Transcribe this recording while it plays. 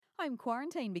Home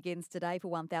quarantine begins today for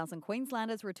 1,000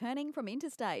 Queenslanders returning from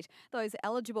interstate. Those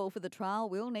eligible for the trial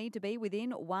will need to be within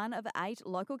one of 8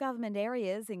 local government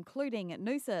areas, including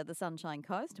Noosa, the Sunshine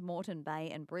Coast, Moreton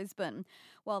Bay and Brisbane.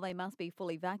 While they must be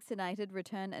fully vaccinated,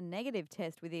 return a negative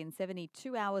test within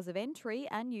 72 hours of entry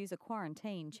and use a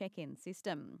quarantine check-in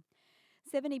system.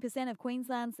 70% of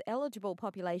Queensland's eligible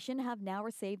population have now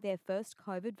received their first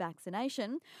COVID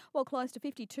vaccination, while close to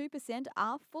 52%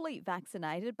 are fully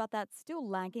vaccinated, but that's still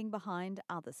lagging behind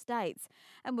other states.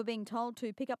 And we're being told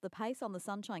to pick up the pace on the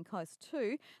Sunshine Coast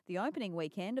too. The opening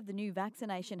weekend of the new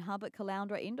vaccination hub at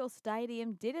Caloundra Indoor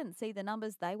Stadium didn't see the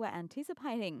numbers they were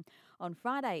anticipating. On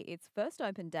Friday, its first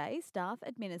open day, staff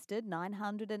administered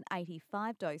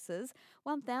 985 doses,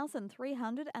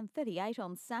 1,338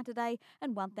 on Saturday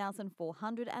and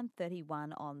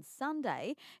 1,431 on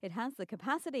Sunday. It has the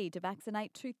capacity to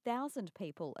vaccinate 2,000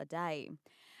 people a day.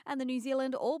 And the New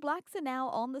Zealand All Blacks are now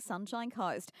on the Sunshine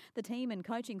Coast. The team and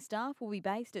coaching staff will be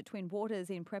based at Twin Waters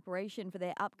in preparation for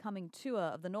their upcoming tour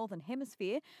of the Northern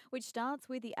Hemisphere, which starts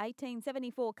with the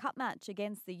 1874 Cup match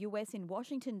against the US in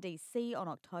Washington, D.C. on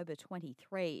October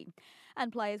 23.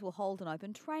 And players will hold an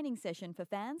open training session for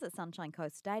fans at Sunshine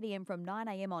Coast Stadium from 9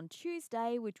 a.m. on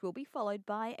Tuesday, which will be followed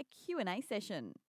by a Q&A session.